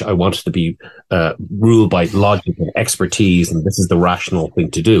approach. I wanted to be ruled by logic and expertise, and this is the rational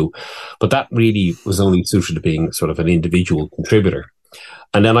thing to do. But that really was only suited to being sort of an individual contributor.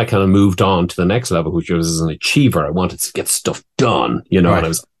 And then I kind of moved on to the next level, which was as an achiever. I wanted to get stuff done, right. And I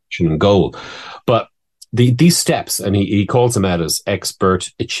was action and goal. But these steps, and he calls them out as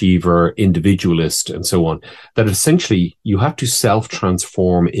expert, achiever, individualist, and so on, that essentially you have to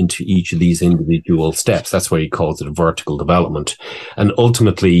self-transform into each of these individual steps. That's why he calls it a vertical development. And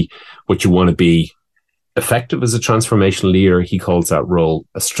ultimately, what you want to be effective as a transformation leader, he calls that role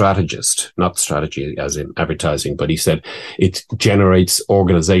a strategist, not strategy as in advertising, but he said it generates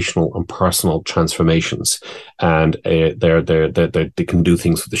organizational and personal transformations, and they can do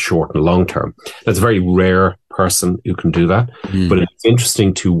things for the short and long term. That's a very rare person who can do that, but it's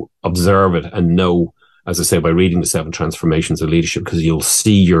interesting to observe it and know, as I say, by reading the 7 Transformations of Leadership, because you'll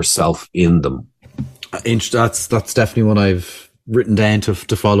see yourself in them. That's definitely one I've written down to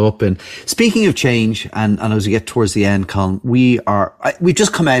follow up in. Speaking of change, and as we get towards the end, Colin, we've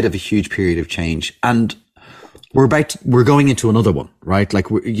just come out of a huge period of change, and we're going into another one, right? Like,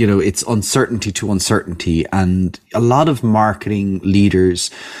 it's uncertainty to uncertainty, and a lot of marketing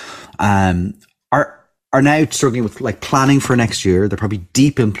leaders are now struggling with like planning for next year. They're probably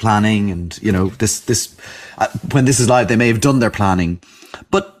deep in planning, and this when this is live, they may have done their planning,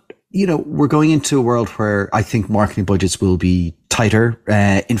 but we're going into a world where I think marketing budgets will be tighter.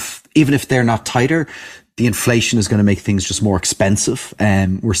 Even if they're not tighter, the inflation is going to make things just more expensive.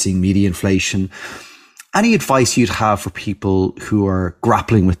 We're seeing media inflation. Any advice you'd have for people who are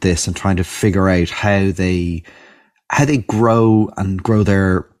grappling with this and trying to figure out how they grow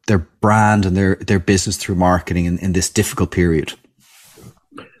their brand and their business through marketing in this difficult period?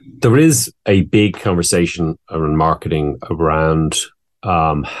 There is a big conversation around marketing around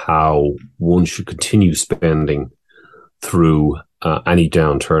how one should continue spending through any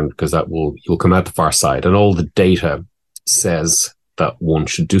downturn, because you'll come out the far side, and all the data says that one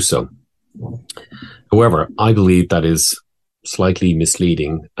should do so. However, I believe that is slightly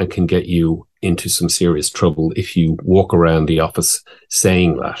misleading and can get you into some serious trouble if you walk around the office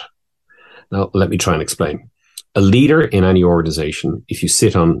saying that. Now, let me try and explain. A leader in any organization, if you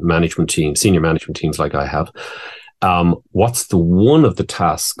sit on management teams, senior management teams like I have, what's one of the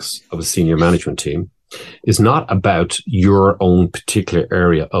tasks of a senior management team is not about your own particular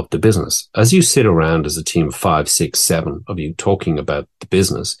area of the business. As you sit around as a team of 5, 6, 7 of you talking about the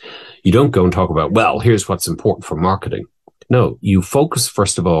business, you don't go and talk about, well, here's what's important for marketing. No, you focus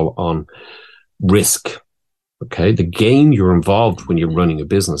first of all on risk. Okay. The game you're involved when you're running a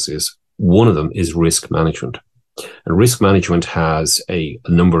business one of them is risk management. And risk management has a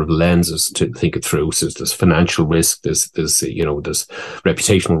number of lenses to think it through. So there's financial risk, there's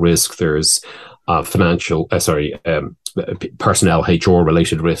reputational risk, there's personnel, HR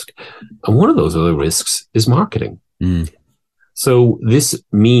related risk. And one of those other risks is marketing. So this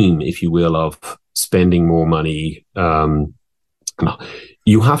meme, if you will, of spending more money,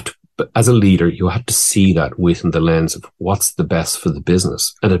 you have to, as a leader, you have to see that within the lens of what's the best for the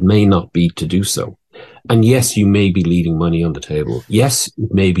business. And it may not be to do so. And yes, you may be leaving money on the table. Yes,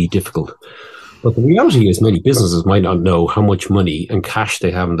 it may be difficult. But the reality is many businesses might not know how much money and cash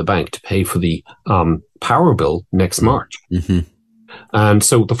they have in the bank to pay for the power bill next March. And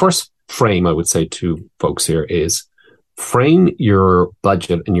so the first frame I would say to folks here is frame your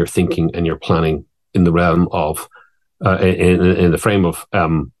budget and your thinking and your planning in the realm of, in the frame of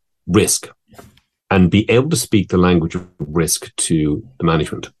risk. and be able to speak the language of risk to the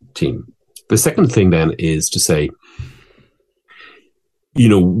management team. The second thing then is to say,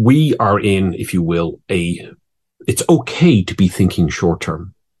 we are in, if you will, it's okay to be thinking short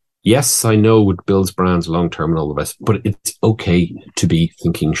term. Yes, I know it builds brands long term and all the rest, but it's okay to be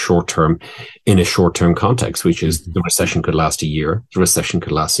thinking short term in a short term context, which is the recession could last a year, the recession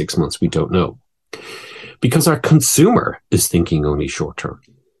could last 6 months. We don't know. Because our consumer is thinking only short term.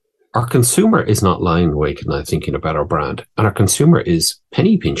 Our consumer is not lying awake at night thinking about our brand, and our consumer is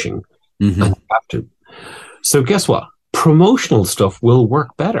penny pinching and you have to. So guess what? Promotional stuff will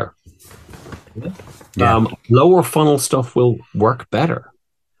work better. Yeah. Lower funnel stuff will work better.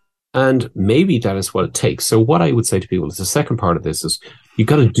 And maybe that is what it takes. So what I would say to people is the second part of this is you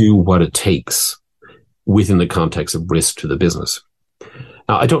got to do what it takes within the context of risk to the business.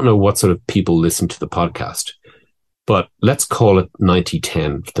 Now, I don't know what sort of people listen to the podcast, but let's call it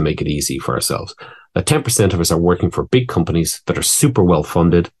 90-10 to make it easy for ourselves. 10% of us are working for big companies that are super well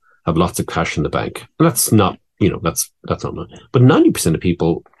funded, have lots of cash in the bank. And that's not, that's not much. But 90% of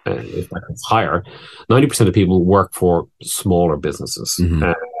people, if that's higher, 90% of people work for smaller businesses.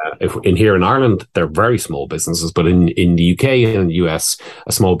 If here in Ireland, they're very small businesses, but in the UK and the US,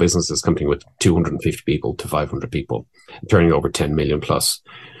 a small business is something with 250 people to 500 people, turning over 10 million plus.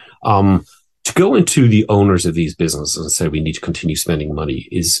 To go into the owners of these businesses and say we need to continue spending money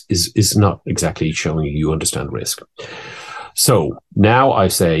is not exactly showing you understand risk. So now I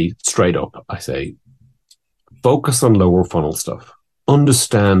say straight up, focus on lower funnel stuff.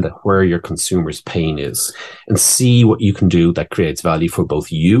 Understand where your consumer's pain is and see what you can do that creates value for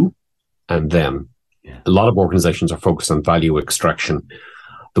both you and them. Yeah. A lot of organizations are focused on value extraction.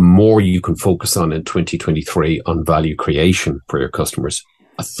 The more you can focus on in 2023 on value creation for your customers,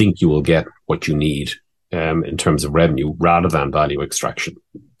 I think you will get what you need in terms of revenue rather than value extraction.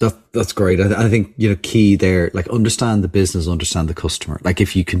 That's great. I think, key there, like understand the business, understand the customer. Like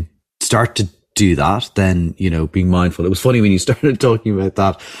if you can start to do that, then, being mindful. It was funny when you started talking about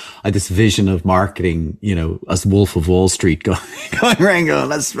that. I had this vision of marketing, as Wolf of Wall Street going around going,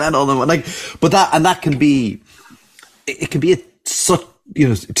 let's spend all the money. But that can be, it can be such,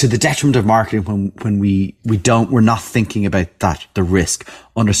 to the detriment of marketing when we're not thinking about that, the risk,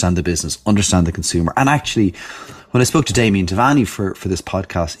 understand the business, understand the consumer. And actually, when I spoke to Damien Devaney for this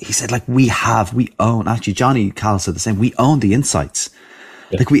podcast, he said, like, we own, actually, Johnny Cal said the same, we own the insights.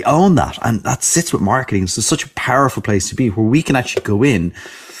 Yeah. Like we own that, and that sits with marketing. So it's such a powerful place to be where we can actually go in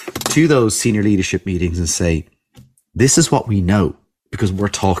to those senior leadership meetings and say, this is what we know because we're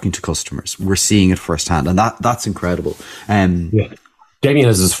talking to customers. We're seeing it firsthand. And that's incredible. Yeah. Damien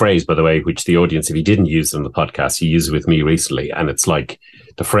has this phrase, by the way, which the audience, if he didn't use it on the podcast, he used it with me recently. And it's like,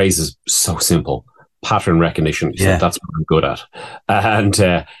 the phrase is so simple. Pattern recognition. So that's what I'm good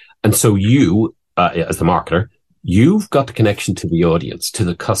at. And so you, as the marketer, you've got the connection to the audience, to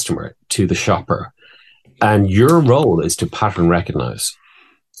the customer, to the shopper. And your role is to pattern recognize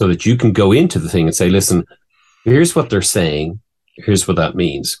so that you can go into the thing and say, listen, here's what they're saying. Here's what that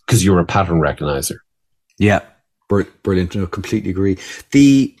means. Because you're a pattern recognizer. Yeah. Brilliant. No, completely agree.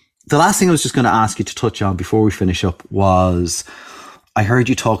 The last thing I was just going to ask you to touch on before we finish up was I heard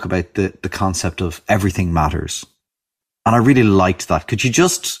you talk about the concept of everything matters. And I really liked that. Could you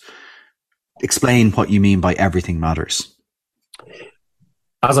just explain what you mean by everything matters?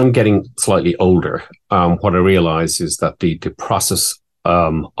 As I'm getting slightly older, what I realize is that the process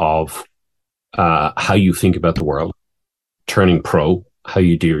of how you think about the world, turning pro, how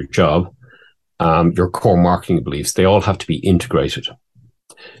you do your job, your core marketing beliefs, they all have to be integrated.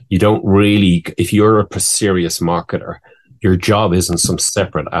 You don't really, if you're a serious marketer, your job isn't some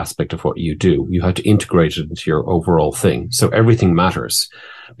separate aspect of what you do. You have to integrate it into your overall thing. So everything matters.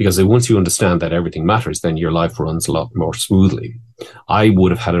 Because once you understand that everything matters, then your life runs a lot more smoothly. I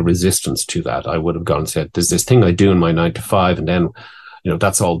would have had a resistance to that. I would have gone and said, there's this thing I do in my 9 to 5, and then,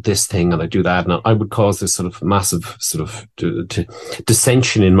 that's all this thing, and I do that. And I would cause this sort of massive sort of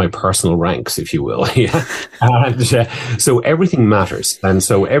dissension in my personal ranks, if you will. And so everything matters. And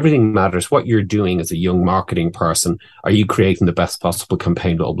so everything matters. What you're doing as a young marketing person, are you creating the best possible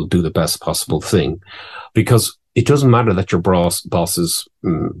campaign that will do the best possible thing? Because it doesn't matter that your boss is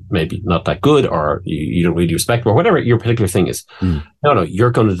maybe not that good or you don't really respect him or whatever your particular thing is. No, you're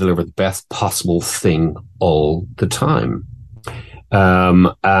going to deliver the best possible thing all the time.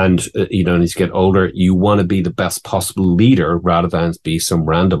 As you get older, you want to be the best possible leader rather than be some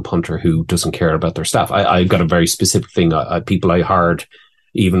random punter who doesn't care about their staff. I've got a very specific thing. People I hired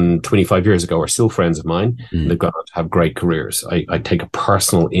even 25 years ago are still friends of mine. And they've got to have great careers. I take a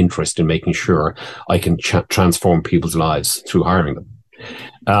personal interest in making sure I can transform people's lives through hiring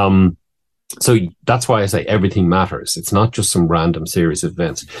them. So that's why I say everything matters. It's not just some random series of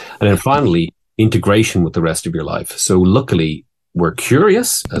events. And then finally, integration with the rest of your life. So luckily, we're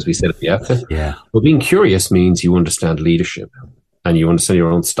curious, as we said at the outset. Yeah. But being curious means you understand leadership and you understand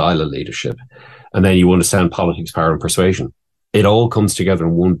your own style of leadership. And then you understand politics, power, and persuasion. It all comes together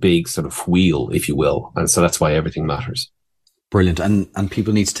in one big sort of wheel, if you will. And so that's why everything matters. Brilliant. And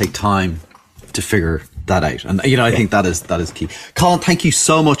people need to take time to figure that out. And, I think that is key. Colin, thank you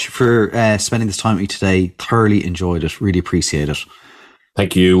so much for spending this time with me today. Thoroughly enjoyed it. Really appreciate it.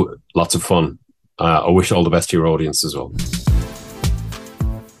 Thank you. Lots of fun. I wish all the best to your audience as well.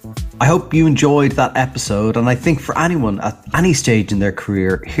 I hope you enjoyed that episode, and I think for anyone at any stage in their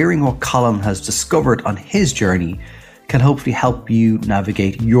career, hearing what Colin has discovered on his journey can hopefully help you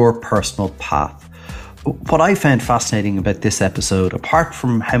navigate your personal path. What I found fascinating about this episode, apart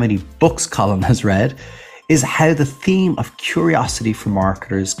from how many books Colin has read, is how the theme of curiosity for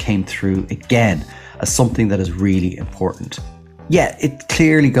marketers came through again as something that is really important. Yeah, it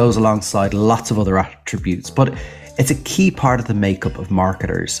clearly goes alongside lots of other attributes, but it's a key part of the makeup of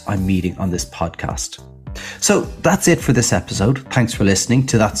marketers I'm meeting on this podcast. So that's it for this episode. Thanks for listening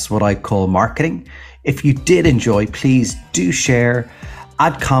to That's What I Call Marketing. If you did enjoy, please do share,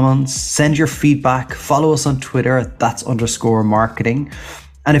 add comments, send your feedback, follow us on Twitter at @that's_marketing.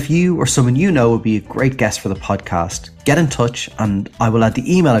 And if you or someone you know would be a great guest for the podcast, get in touch and I will add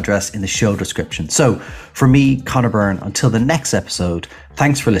the email address in the show description. So for me, Conor Byrne, until the next episode,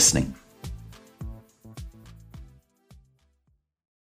 thanks for listening.